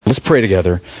Let's pray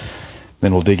together,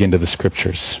 then we'll dig into the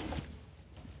scriptures.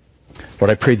 Lord,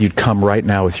 I pray that you'd come right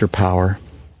now with your power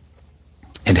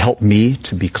and help me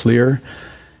to be clear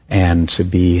and to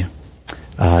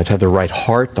have the right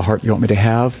heart, the heart you want me to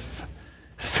have.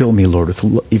 Fill me, Lord,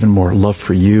 with even more love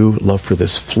for you, love for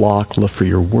this flock, love for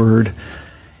your word.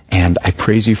 And I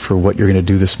praise you for what you're going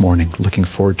to do this morning. Looking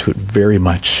forward to it very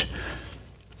much.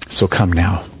 So come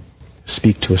now.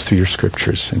 Speak to us through your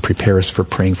scriptures and prepare us for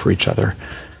praying for each other.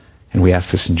 And we ask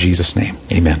this in Jesus' name.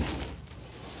 Amen.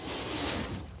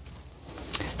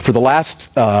 For the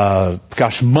last,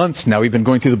 months now, we've been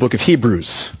going through the book of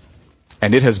Hebrews.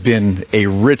 And it has been a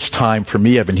rich time for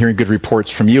me. I've been hearing good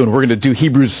reports from you. And we're going to do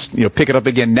Hebrews, pick it up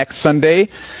again next Sunday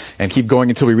and keep going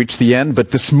until we reach the end. But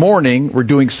this morning, we're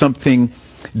doing something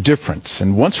different.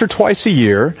 And once or twice a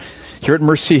year, here at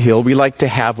Mercy Hill, we like to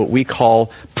have what we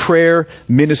call Prayer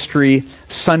Ministry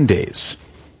Sundays.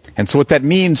 And so what that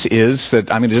means is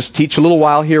that I'm going to just teach a little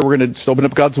while here. We're going to just open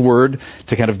up God's Word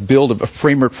to kind of build a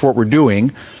framework for what we're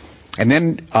doing. And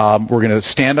then we're going to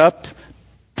stand up,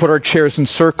 put our chairs in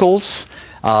circles.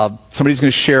 Somebody's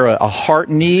going to share a heart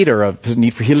need or a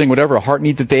need for healing, whatever, a heart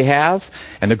need that they have.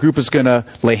 And the group is going to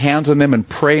lay hands on them and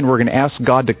pray. And we're going to ask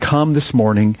God to come this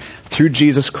morning through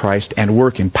Jesus Christ and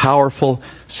work in powerful,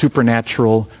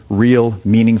 supernatural, real,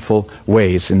 meaningful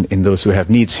ways in those who have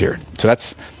needs here. So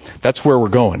that's where we're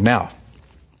going. Now,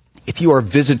 if you are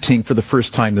visiting for the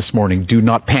first time this morning, do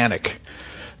not panic.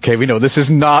 Okay, we know this is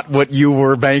not what you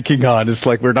were banking on. It's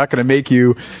like we're not going to make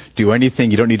you do anything.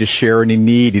 You don't need to share any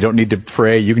need. You don't need to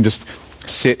pray. You can just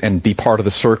sit and be part of the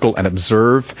circle and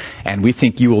observe. And we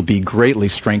think you will be greatly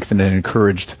strengthened and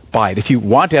encouraged by it. If you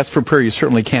want to ask for prayer, you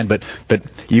certainly can. But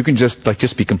you can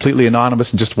just be completely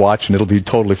anonymous and just watch, and it'll be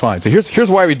totally fine. So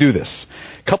here's why we do this.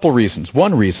 A couple reasons.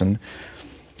 One reason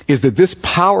is that this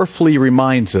powerfully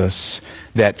reminds us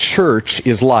that church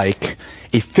is like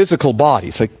a physical body.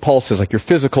 It's like Paul says, like your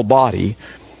physical body,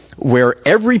 where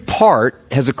every part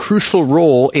has a crucial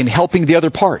role in helping the other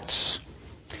parts.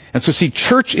 And so see,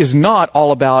 church is not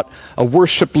all about a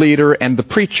worship leader and the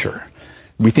preacher.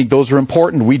 We think those are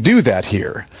important. We do that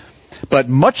here. But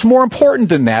much more important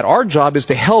than that, our job is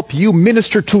to help you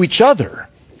minister to each other.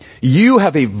 You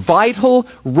have a vital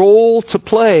role to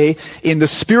play in the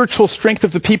spiritual strength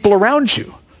of the people around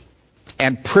you.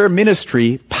 And prayer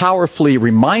ministry powerfully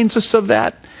reminds us of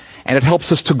that, and it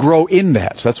helps us to grow in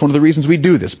that. So that's one of the reasons we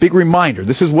do this. Big reminder.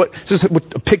 This is what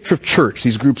a picture of church,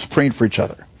 these groups praying for each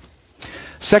other.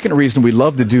 Second reason we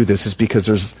love to do this is because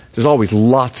there's always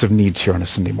lots of needs here on a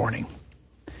Sunday morning.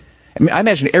 I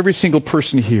imagine every single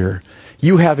person here,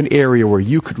 you have an area where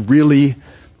you could really,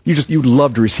 you'd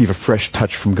love to receive a fresh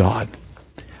touch from God.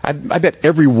 I bet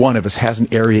every one of us has an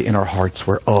area in our hearts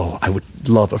where, I would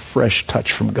love a fresh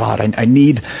touch from God. I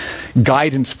need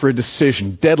guidance for a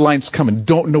decision. Deadlines come and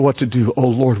don't know what to do. Oh,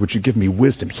 Lord, would you give me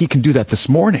wisdom? He can do that this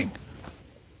morning.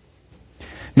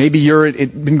 Maybe you've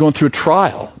been going through a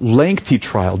trial, lengthy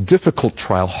trial, difficult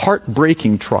trial,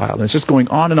 heartbreaking trial, and it's just going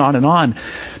on and on and on.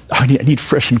 I need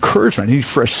fresh encouragement. I need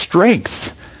fresh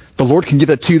strength. The Lord can give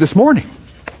that to you this morning.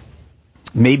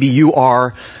 Maybe you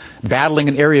are battling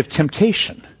an area of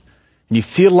temptation. And you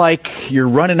feel like you're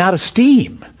running out of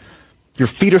steam. Your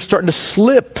feet are starting to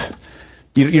slip.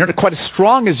 You're not quite as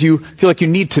strong as you feel like you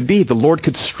need to be. The Lord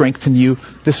could strengthen you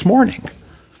this morning.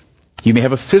 You may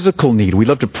have a physical need. We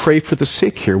love to pray for the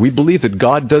sick here. We believe that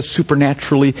God does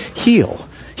supernaturally heal.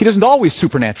 He doesn't always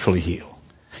supernaturally heal.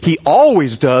 He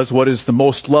always does what is the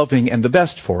most loving and the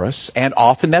best for us. And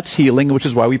often that's healing, which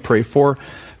is why we pray for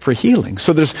healing.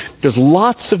 So there's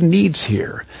lots of needs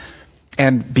here.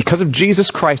 And because of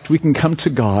Jesus Christ, we can come to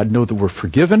God, know that we're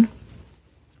forgiven,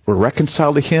 we're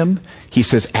reconciled to Him. He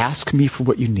says, ask me for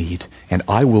what you need, and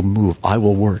I will move, I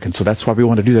will work. And so that's why we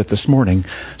want to do that this morning,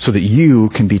 so that you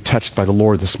can be touched by the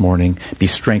Lord this morning, be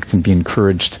strengthened, be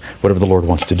encouraged, whatever the Lord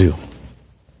wants to do.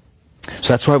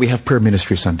 So that's why we have Prayer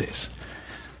Ministry Sundays.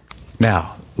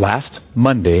 Now, last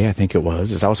Monday, I think it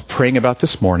was, as I was praying about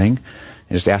this morning,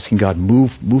 and just asking God,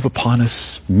 move upon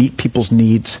us, meet people's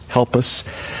needs, help us.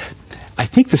 I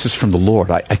think this is from the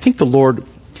Lord. I think the Lord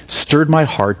stirred my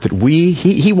heart that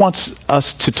He wants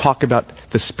us to talk about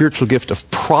the spiritual gift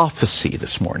of prophecy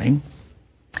this morning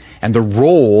and the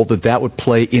role that would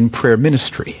play in prayer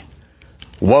ministry.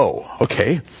 Whoa,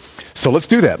 okay. So let's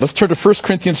do that. Let's turn to 1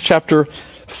 Corinthians chapter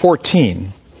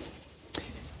 14.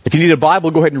 If you need a Bible,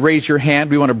 go ahead and raise your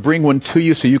hand. We want to bring one to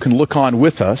you so you can look on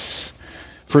with us.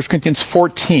 1 Corinthians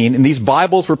 14. And these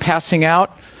Bibles we're passing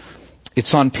out,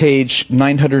 it's on page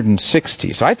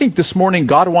 960. So I think this morning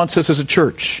God wants us as a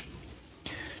church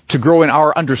to grow in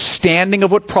our understanding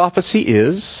of what prophecy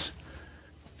is.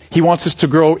 He wants us to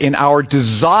grow in our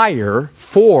desire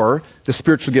for the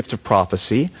spiritual gift of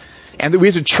prophecy, and that we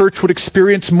as a church would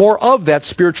experience more of that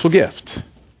spiritual gift.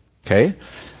 Okay?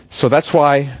 So that's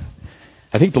why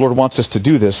I think the Lord wants us to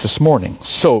do this morning.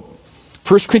 So,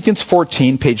 1 Corinthians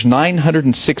 14, page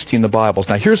 960 in the Bibles.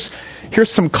 Now here's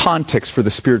some context for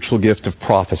the spiritual gift of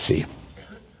prophecy.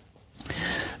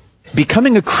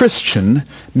 Becoming a Christian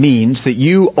means that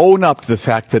you own up to the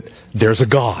fact that there's a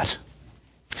God.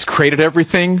 He's created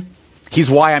everything. He's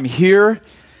why I'm here.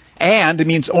 And it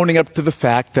means owning up to the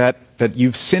fact that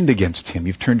you've sinned against Him.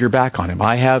 You've turned your back on Him.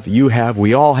 I have, you have,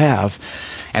 we all have.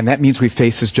 And that means we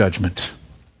face His judgment.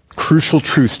 Crucial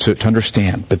truths to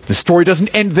understand. But the story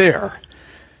doesn't end there.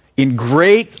 In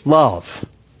great love,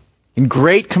 in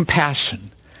great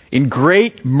compassion, in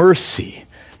great mercy,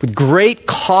 with great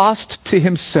cost to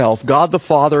Himself, God the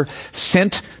Father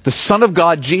sent the Son of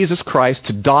God, Jesus Christ,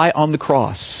 to die on the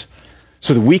cross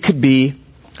so that we could be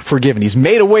forgiven. He's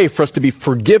made a way for us to be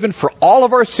forgiven for all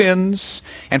of our sins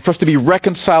and for us to be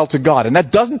reconciled to God. And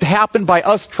that doesn't happen by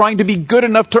us trying to be good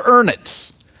enough to earn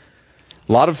it.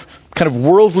 A lot of kind of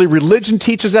worldly religion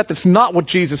teaches that. That's not what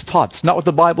Jesus taught. It's not what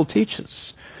the Bible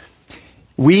teaches.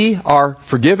 We are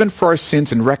forgiven for our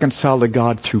sins and reconciled to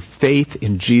God through faith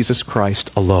in Jesus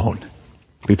Christ alone.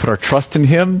 We put our trust in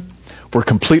Him. We're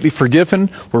completely forgiven.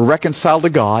 We're reconciled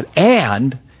to God.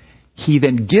 And He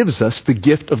then gives us the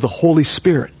gift of the Holy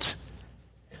Spirit.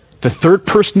 The third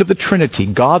person of the Trinity,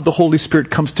 God the Holy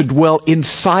Spirit, comes to dwell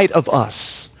inside of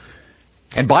us.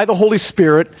 And by the Holy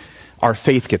Spirit, our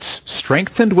faith gets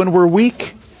strengthened when we're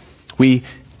weak. We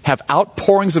have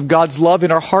outpourings of God's love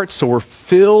in our hearts, so we're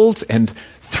filled and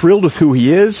thrilled with who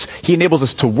He is. He enables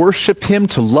us to worship Him,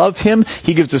 to love Him.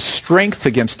 He gives us strength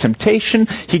against temptation.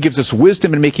 He gives us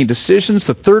wisdom in making decisions.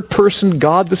 The third person,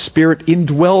 God the Spirit,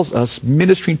 indwells us,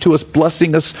 ministering to us,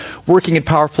 blessing us, working in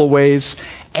powerful ways.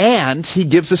 And He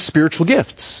gives us spiritual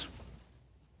gifts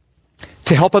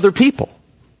to help other people.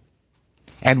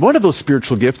 And one of those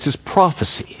spiritual gifts is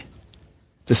prophecy.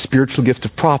 The spiritual gift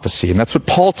of prophecy. And that's what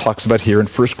Paul talks about here in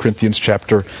 1 Corinthians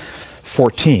chapter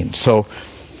 14. So,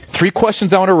 3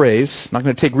 questions I want to raise. Not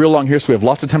going to take real long here, so we have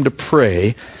lots of time to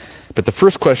pray. But the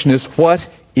first question is, what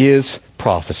is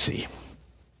prophecy?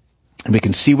 And we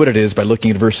can see what it is by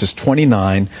looking at verses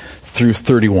 29 through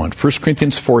 31. 1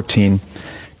 Corinthians 14,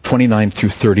 29 through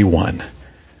 31.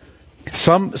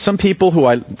 Some people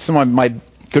some of my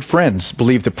good friends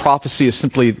believe that prophecy is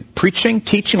simply preaching,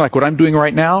 teaching, like what I'm doing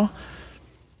right now.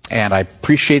 And I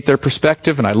appreciate their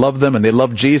perspective, and I love them, and they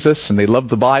love Jesus, and they love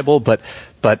the Bible, but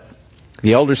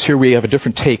the elders here, we have a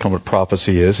different take on what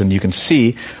prophecy is, and you can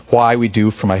see why we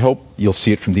do I hope you'll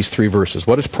see it from these 3 verses.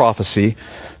 What is prophecy?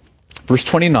 Verse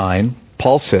 29,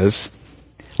 Paul says,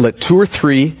 let 2 or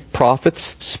 3 prophets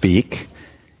speak,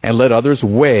 and let others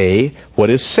weigh what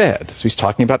is said. So he's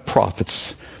talking about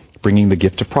prophets bringing the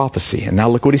gift of prophecy. And now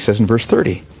look what he says in verse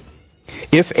 30.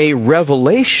 If a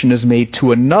revelation is made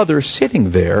to another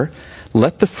sitting there,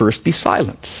 let the first be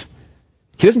silent.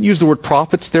 He doesn't use the word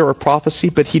prophets there or prophecy,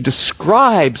 but he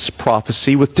describes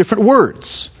prophecy with different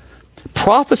words.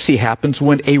 Prophecy happens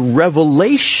when a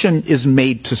revelation is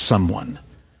made to someone.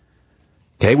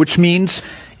 Okay, which means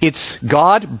it's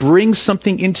God brings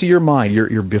something into your mind.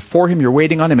 You're before Him, you're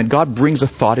waiting on Him, and God brings a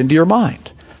thought into your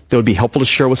mind that would be helpful to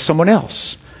share with someone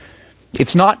else.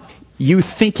 It's not you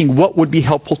thinking what would be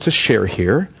helpful to share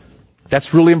here.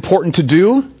 That's really important to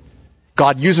do.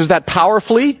 God uses that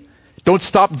powerfully. Don't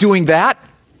stop doing that.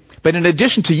 But in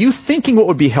addition to you thinking what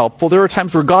would be helpful, there are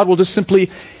times where God will just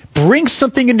simply bring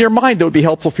something into your mind that would be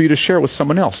helpful for you to share with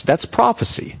someone else. That's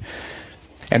prophecy.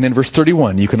 And then verse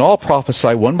 31, you can all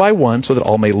prophesy one by one so that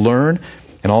all may learn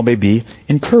and all may be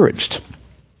encouraged.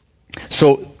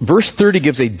 So verse 30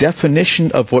 gives a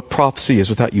definition of what prophecy is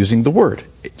without using the word.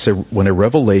 It's when a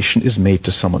revelation is made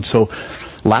to someone. So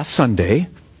last Sunday,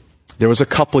 there was a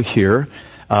couple here.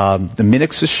 The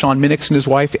Minnixes, Sean Minnix and his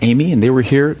wife, Amy, and they were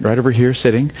here, right over here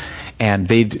sitting. And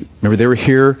they were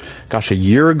here, a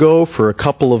year ago for a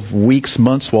couple of weeks,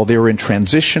 months while they were in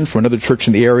transition from another church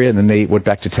in the area. And then they went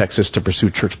back to Texas to pursue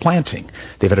church planting.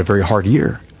 They've had a very hard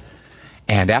year.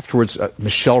 And afterwards,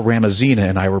 Michelle Ramazina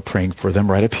and I were praying for them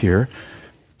right up here.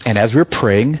 And as we were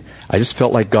praying, I just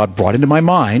felt like God brought into my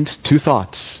mind 2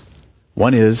 thoughts.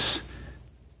 One is,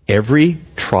 every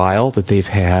trial that they've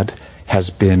had has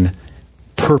been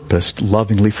purposed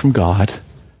lovingly from God.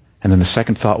 And then the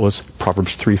second thought was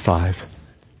Proverbs 3:5.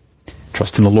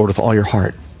 Trust in the Lord with all your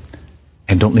heart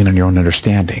and don't lean on your own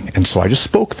understanding. And so I just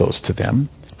spoke those to them,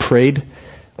 prayed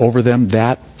over them,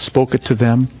 spoke it to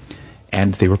them,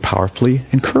 and they were powerfully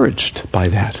encouraged by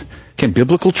that. Again,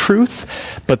 biblical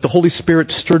truth, but the Holy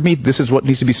Spirit stirred me. This is what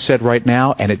needs to be said right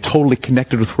now, and it totally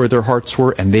connected with where their hearts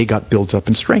were, and they got built up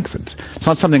and strengthened. It's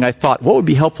not something I thought, what would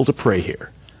be helpful to pray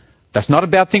here? That's not a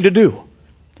bad thing to do.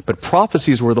 But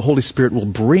prophecy is where the Holy Spirit will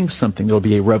bring something. There will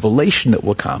be a revelation that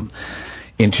will come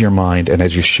into your mind, and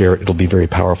as you share it, it'll be very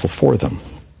powerful for them.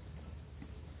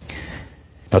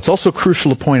 Now, it's also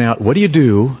crucial to point out, what do you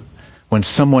do when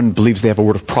someone believes they have a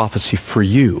word of prophecy for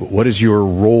you? What is your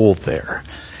role there?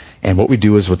 And what we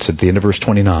do is what's at the end of verse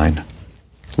 29.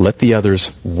 Let the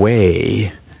others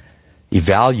weigh,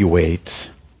 evaluate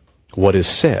what is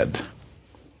said.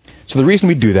 So the reason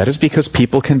we do that is because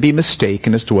people can be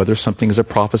mistaken as to whether something is a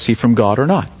prophecy from God or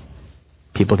not.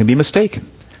 People can be mistaken.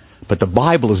 But the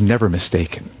Bible is never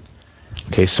mistaken.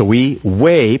 Okay, so we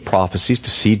weigh prophecies to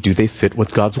see, do they fit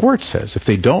what God's Word says? If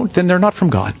they don't, then they're not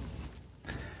from God.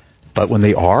 But when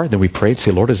they are, then we pray and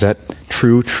say, Lord, is that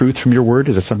true truth from your Word?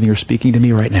 Is that something you're speaking to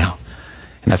me right now?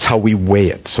 And that's how we weigh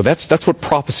it. So that's what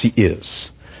prophecy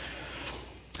is.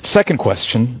 Second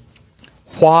question,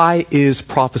 why is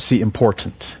prophecy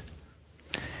important?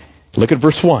 Look at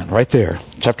verse 1 right there,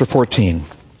 chapter 14.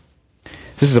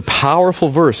 This is a powerful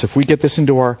verse. If we get this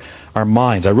into our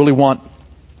minds, I really want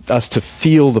us to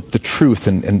feel the truth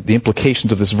and the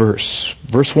implications of this verse.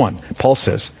 Verse 1, Paul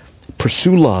says,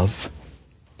 pursue love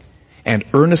and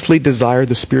earnestly desire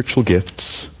the spiritual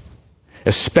gifts,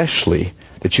 especially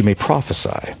that you may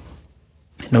prophesy.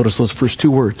 Notice those first two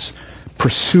words.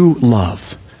 Pursue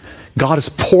love. God has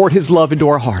poured His love into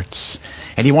our hearts,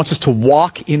 and He wants us to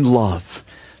walk in love.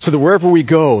 So that wherever we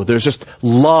go, there's just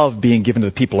love being given to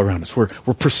the people around us. We're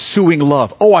pursuing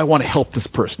love. Oh, I want to help this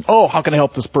person. Oh, how can I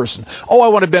help this person? Oh, I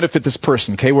want to benefit this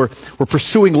person. Okay, we're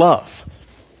pursuing love.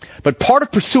 But part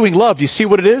of pursuing love, do you see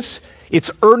what it is? It's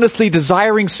earnestly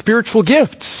desiring spiritual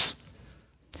gifts.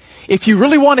 If you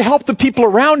really want to help the people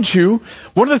around you,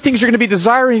 one of the things you're going to be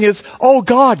desiring is, oh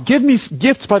God, give me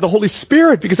gifts by the Holy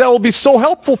Spirit, because that will be so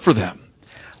helpful for them.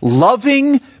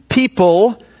 Loving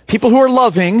people who are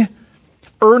loving,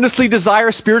 earnestly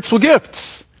desire spiritual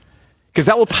gifts, because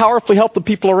that will powerfully help the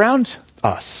people around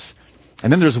us.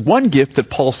 And then there's one gift that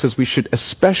Paul says we should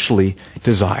especially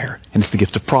desire, and it's the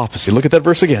gift of prophecy. Look at that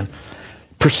verse again.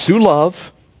 Pursue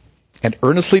love and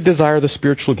earnestly desire the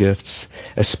spiritual gifts,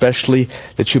 especially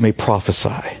that you may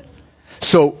prophesy.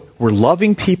 So we're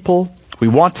loving people. We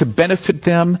want to benefit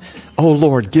them. Oh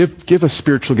Lord, give a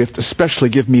spiritual gift, especially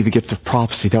give me the gift of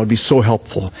prophecy. That would be so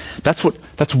helpful. That's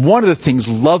one of the things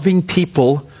loving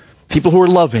people who are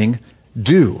loving,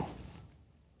 do.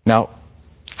 Now,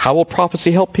 how will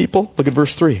prophecy help people? Look at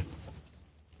verse 3.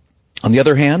 On the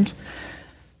other hand,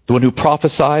 the one who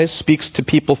prophesies speaks to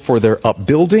people for their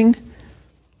upbuilding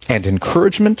and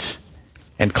encouragement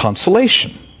and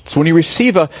consolation. So when you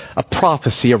receive a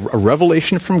prophecy, a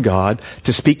revelation from God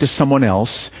to speak to someone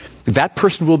else, that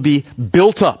person will be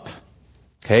built up.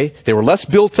 Okay? They were less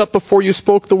built up before you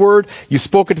spoke the word. You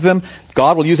spoke it to them.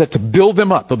 God will use that to build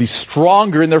them up. They'll be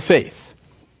stronger in their faith.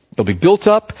 They'll be built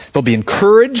up. They'll be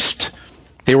encouraged.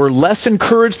 They were less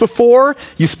encouraged before.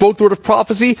 You spoke the word of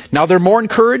prophecy. Now they're more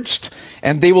encouraged.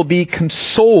 And they will be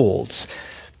consoled.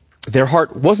 Their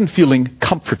heart wasn't feeling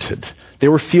comforted. They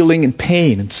were feeling in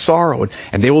pain and sorrow,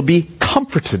 and they will be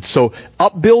comforted. So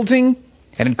upbuilding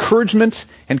and encouragement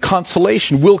and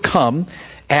consolation will come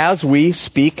as we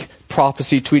speak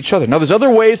prophecy to each other. Now there's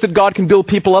other ways that God can build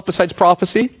people up besides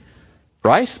prophecy,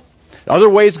 right? Other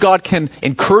ways God can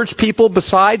encourage people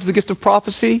besides the gift of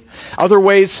prophecy. Other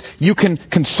ways you can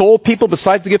console people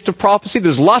besides the gift of prophecy.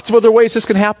 There's lots of other ways this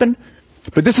can happen,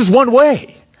 but this is one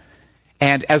way.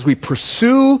 And as we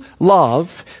pursue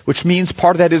love, which means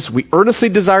part of that is we earnestly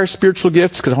desire spiritual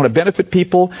gifts because I want to benefit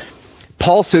people,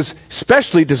 Paul says,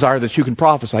 especially desire that you can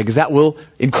prophesy because that will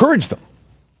encourage them.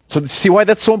 So see why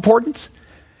that's so important?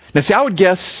 Now see, I would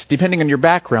guess, depending on your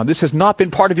background, this has not been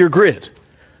part of your grid.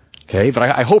 Okay, but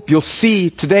I hope you'll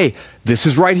see today, this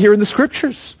is right here in the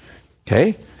Scriptures.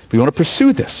 Okay, we want to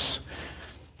pursue this.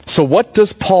 So what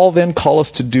does Paul then call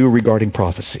us to do regarding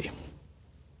prophecy?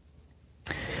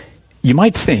 You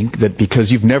might think that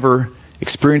because you've never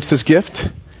experienced this gift,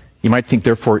 you might think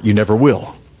therefore you never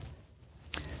will.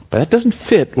 But that doesn't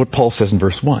fit what Paul says in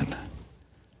verse 1.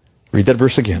 Read that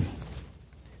verse again.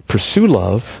 Pursue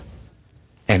love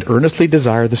and earnestly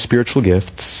desire the spiritual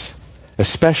gifts,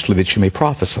 especially that you may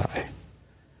prophesy.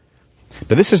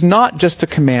 Now this is not just a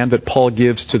command that Paul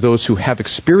gives to those who have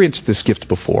experienced this gift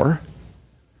before.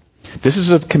 This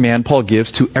is a command Paul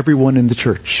gives to everyone in the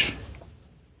church.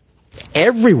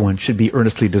 Everyone should be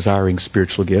earnestly desiring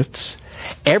spiritual gifts.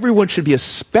 Everyone should be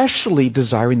especially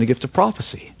desiring the gift of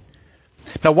prophecy.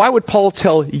 Now, why would Paul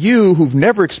tell you who've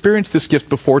never experienced this gift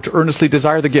before to earnestly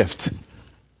desire the gift?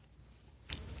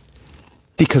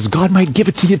 Because God might give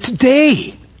it to you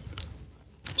today.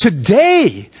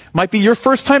 Today might be your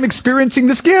first time experiencing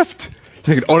this gift. You're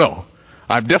thinking, oh no,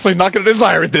 I'm definitely not going to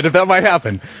desire it then if that might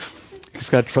happen. You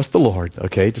just got to trust the Lord,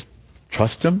 okay? Just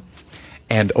trust Him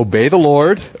and obey the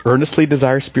Lord. Earnestly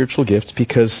desire spiritual gifts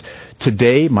because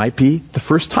today might be the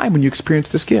first time when you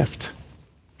experience this gift.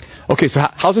 Okay, so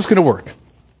how's this going to work?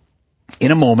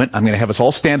 In a moment, I'm going to have us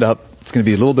all stand up. It's going to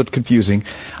be a little bit confusing.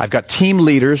 I've got team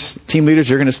leaders. Team leaders,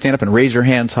 you're going to stand up and raise your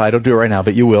hands high. Don't do it right now,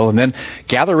 but you will. And then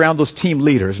gather around those team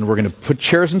leaders, and we're going to put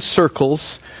chairs in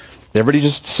circles. Everybody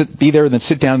just be there and then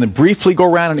sit down and then briefly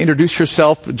go around and introduce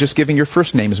yourself, just giving your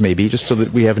first names maybe, just so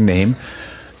that we have a name.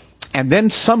 And then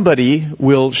somebody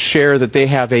will share that they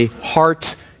have a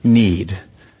heart need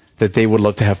that they would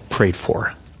love to have prayed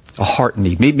for. A heart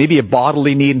need. Maybe a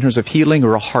bodily need in terms of healing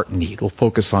or a heart need. We'll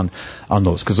focus on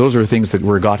those because those are things that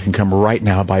where God can come right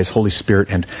now by His Holy Spirit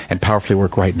and powerfully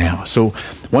work right now. So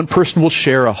one person will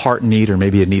share a heart need or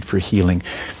maybe a need for healing.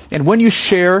 And when you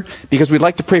share, because we'd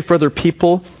like to pray for other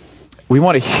people, we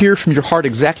want to hear from your heart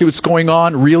exactly what's going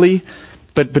on, really,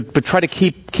 but try to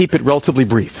keep it relatively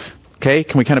brief. Okay?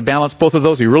 Can we kind of balance both of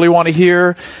those? We really want to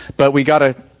hear, but we got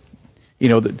to,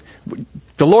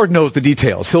 the Lord knows the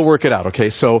details. He'll work it out,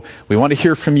 okay? So we want to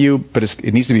hear from you, but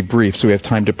it needs to be brief so we have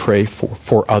time to pray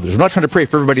for others. We're not trying to pray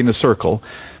for everybody in the circle.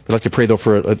 We'd like to pray, though,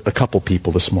 for a couple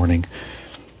people this morning.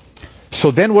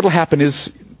 So then what will happen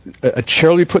is a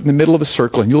chair will be put in the middle of the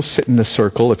circle, and you'll sit in the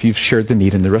circle if you've shared the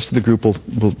need, and the rest of the group will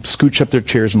scooch up their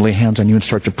chairs and lay hands on you and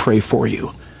start to pray for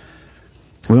you.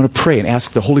 We want to pray and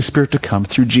ask the Holy Spirit to come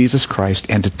through Jesus Christ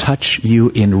and to touch you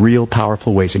in real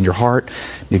powerful ways in your heart,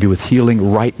 maybe with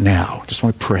healing right now. Just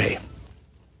want to pray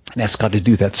and ask God to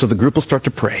do that. So the group will start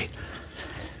to pray.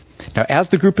 Now, as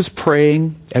the group is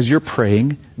praying, as you're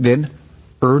praying, then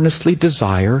earnestly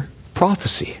desire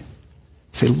prophecy.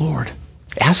 Say, Lord,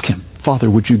 ask Him, Father,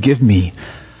 would you give me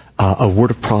a word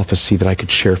of prophecy that I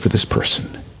could share for this person?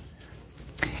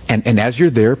 And as you're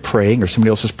there praying or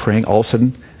somebody else is praying, all of a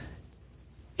sudden,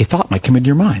 a thought might come into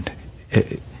your mind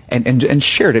and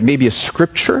share it. It may be a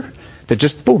scripture that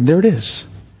just, boom, there it is.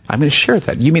 I'm going to share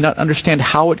that. You may not understand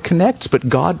how it connects, but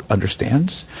God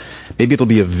understands. Maybe it'll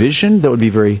be a vision that would be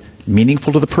very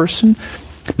meaningful to the person.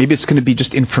 Maybe it's going to be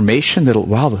just information that'll,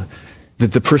 wow,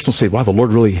 the person will say, wow, the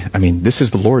Lord really, this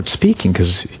is the Lord speaking,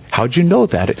 because how'd you know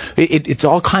that? It's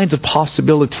all kinds of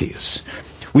possibilities.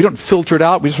 We don't filter it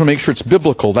out. We just want to make sure it's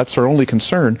biblical. That's our only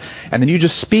concern. And then you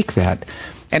just speak that.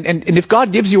 And if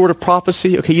God gives you a word of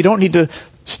prophecy, okay, you don't need to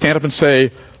stand up and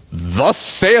say, "Thus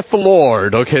saith the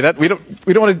Lord." Okay, that we don't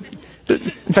want to.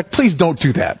 In fact, please don't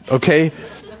do that. Okay,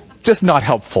 just not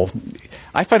helpful.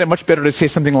 I find it much better to say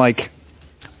something like,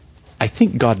 "I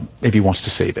think God maybe wants to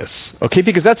say this." Okay,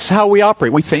 because that's how we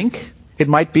operate. We think it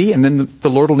might be, and then the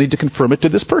Lord will need to confirm it to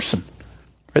this person.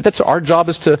 Right? That's our job,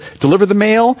 is to deliver the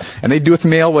mail, and they do with the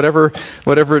mail whatever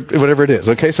it is.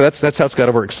 Okay, so that's how it's got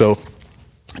to work. So.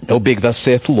 No big, thus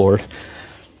saith the Lord.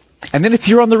 And then if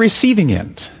you're on the receiving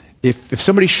end, if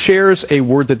somebody shares a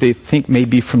word that they think may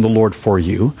be from the Lord for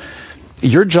you,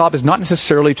 your job is not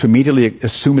necessarily to immediately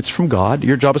assume it's from God.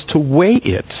 Your job is to weigh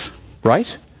it, right?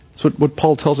 That's what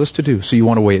Paul tells us to do. So you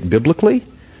want to weigh it biblically.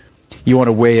 You want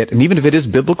to weigh it, and even if it is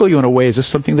biblical, you want to weigh, is this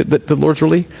something that the Lord's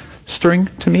really stirring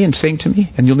to me and saying to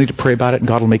me? And you'll need to pray about it, and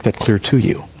God will make that clear to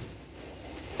you.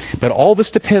 But all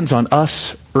this depends on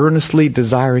us earnestly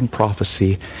desiring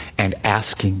prophecy and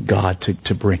asking God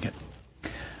to bring it.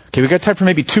 Okay, we've got time for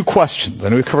maybe 2 questions. I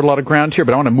know we've covered a lot of ground here,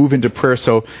 but I want to move into prayer.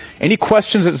 So any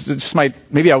questions that just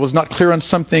maybe I was not clear on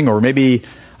something, or maybe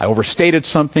I overstated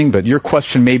something, but your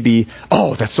question may be,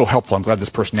 oh, that's so helpful. I'm glad this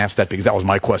person asked that because that was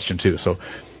my question too. So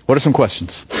what are some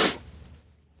questions?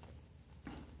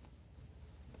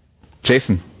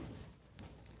 Jason.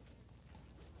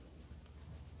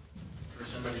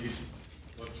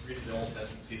 The Old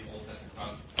Testament, sees Old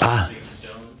Testament prophecy, takes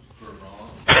stone for wrong.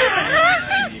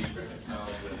 How do you reconcile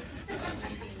with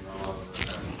maybe being wrong or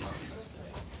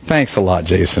Thanks a lot,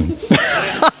 Jason.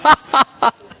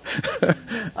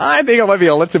 I think I might be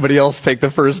able to let somebody else take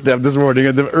the first step this morning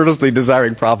in the earnestly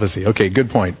desiring prophecy. Okay, good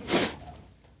point.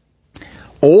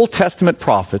 Old Testament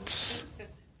prophets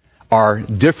are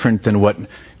different than what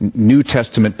New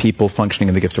Testament people functioning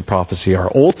in the gift of prophecy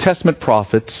are. Old Testament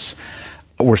prophets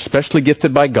were specially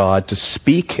gifted by God to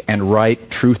speak and write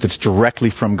truth that's directly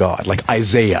from God, like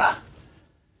Isaiah,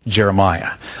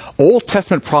 Jeremiah. Old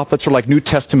Testament prophets are like New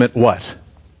Testament what?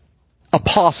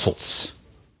 Apostles.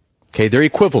 Okay, they're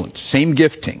equivalent, same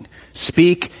gifting.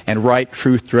 Speak and write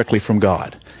truth directly from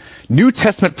God. New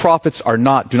Testament prophets do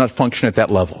not function at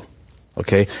that level.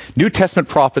 Okay? New Testament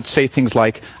prophets say things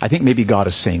like, I think maybe God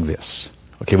is saying this.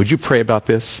 Okay, would you pray about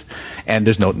this? And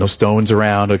there's no stones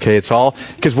around, okay? It's all,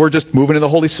 because we're just moving in the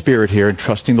Holy Spirit here and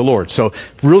trusting the Lord. So,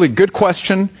 really good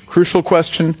question, crucial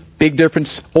question, big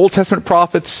difference. Old Testament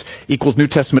prophets equals New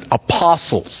Testament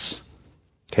apostles.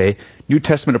 Okay? New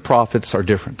Testament prophets are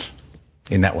different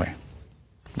in that way.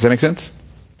 Does that make sense?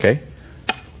 Okay?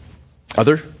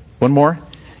 Other? One more?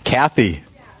 Kathy.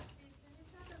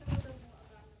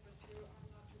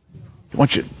 I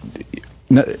want you,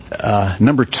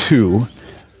 number 2,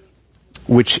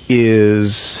 which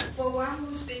is... For one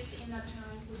who speaks in a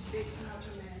tongue, who speaks not to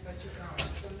man but to God,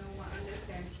 for no one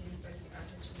understands him, but he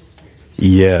utters with the Spirit.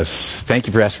 Yes. Thank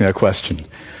you for asking that question.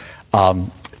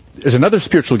 There's another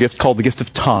spiritual gift called the gift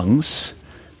of tongues,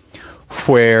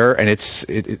 where, and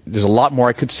there's a lot more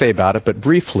I could say about it, but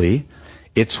briefly,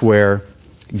 it's where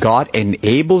God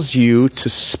enables you to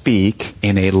speak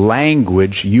in a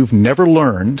language you've never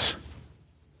learned,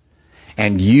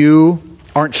 and you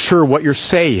aren't sure what you're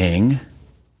saying,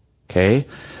 okay?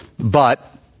 But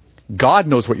God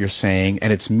knows what you're saying,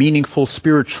 and it's meaningful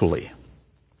spiritually.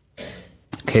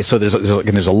 Okay, so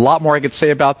there's a lot more I could say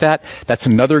about that. That's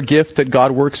another gift that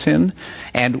God works in.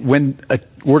 And when a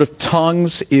word of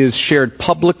tongues is shared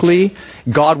publicly,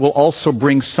 God will also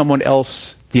bring someone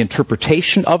else the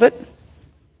interpretation of it.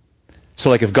 So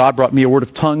like if God brought me a word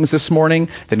of tongues this morning,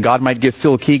 then God might give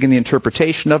Phil Keegan the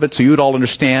interpretation of it, so you'd all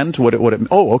understand what it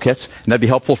oh, okay, and that'd be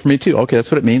helpful for me too. Okay, that's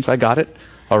what it means. I got it.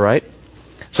 All right.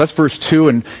 So that's verse 2.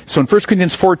 And so in 1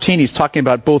 Corinthians 14, he's talking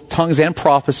about both tongues and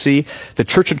prophecy. The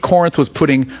church at Corinth was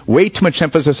putting way too much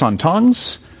emphasis on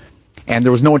tongues, and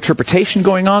there was no interpretation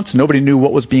going on, so nobody knew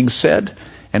what was being said.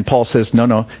 And Paul says,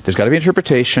 no, there's got to be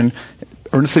interpretation.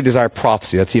 Earnestly desire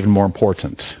prophecy. That's even more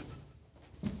important.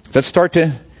 Does that start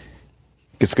to...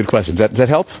 It's a good question. Does that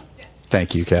help? Yeah.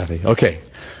 Thank you, Kathy. Okay.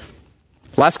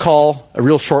 Last call, a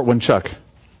real short one, Chuck.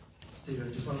 Steve,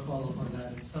 I just want to follow up on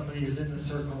that. If somebody is in the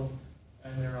circle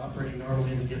and they're operating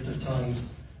normally in the gift of tongues,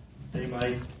 they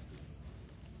might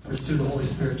pursue the Holy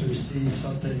Spirit to receive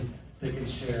something they can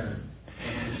share.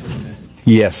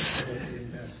 Yes.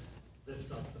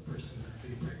 Lift up the person that's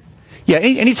being prayed. Yeah,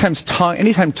 anytime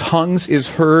tongues is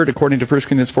heard, according to 1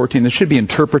 Corinthians 14, it should be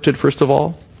interpreted, first of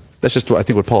all. That's just I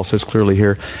think what Paul says clearly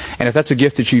here. And if that's a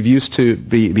gift that you've used to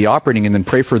be operating in, then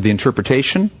pray for the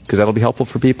interpretation, because that'll be helpful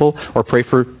for people, or pray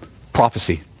for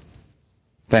prophecy.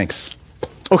 Thanks.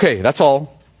 Okay, that's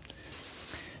all.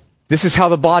 This is how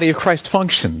the body of Christ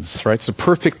functions, right? It's a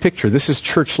perfect picture. This is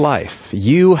church life.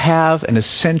 You have an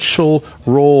essential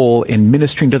role in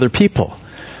ministering to other people.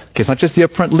 Okay, it's not just the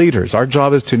upfront leaders. Our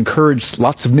job is to encourage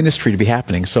lots of ministry to be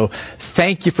happening. So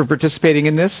thank you for participating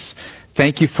in this.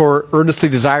 Thank you for earnestly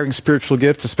desiring spiritual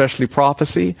gifts, especially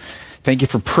prophecy. Thank you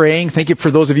for praying. Thank you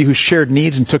for those of you who shared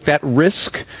needs and took that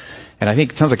risk. And I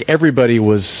think it sounds like everybody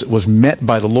was met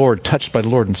by the Lord, touched by the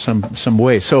Lord in some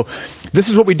way. So this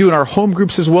is what we do in our home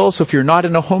groups as well. So if you're not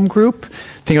in a home group,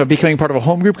 think about becoming part of a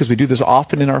home group, because we do this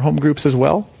often in our home groups as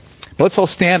well. But let's all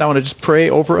stand. I want to just pray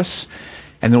over us,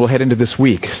 and then we'll head into this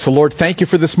week. So Lord, thank you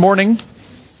for this morning.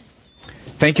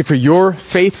 Thank you for your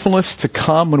faithfulness to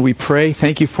come when we pray.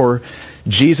 Thank you for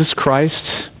Jesus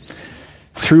Christ,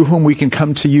 through whom we can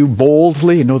come to you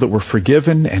boldly and know that we're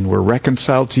forgiven and we're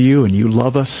reconciled to you and you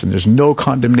love us and there's no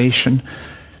condemnation.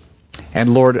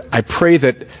 And Lord, I pray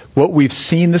that what we've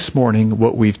seen this morning,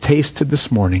 what we've tasted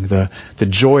this morning, the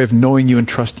joy of knowing you and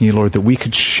trusting you, Lord, that we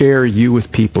could share you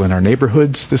with people in our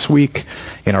neighborhoods this week,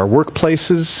 in our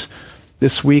workplaces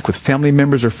this week, with family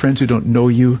members or friends who don't know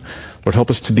you. Lord,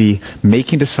 help us to be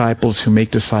making disciples who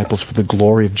make disciples for the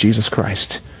glory of Jesus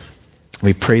Christ.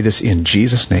 We pray this in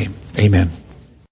Jesus' name. Amen.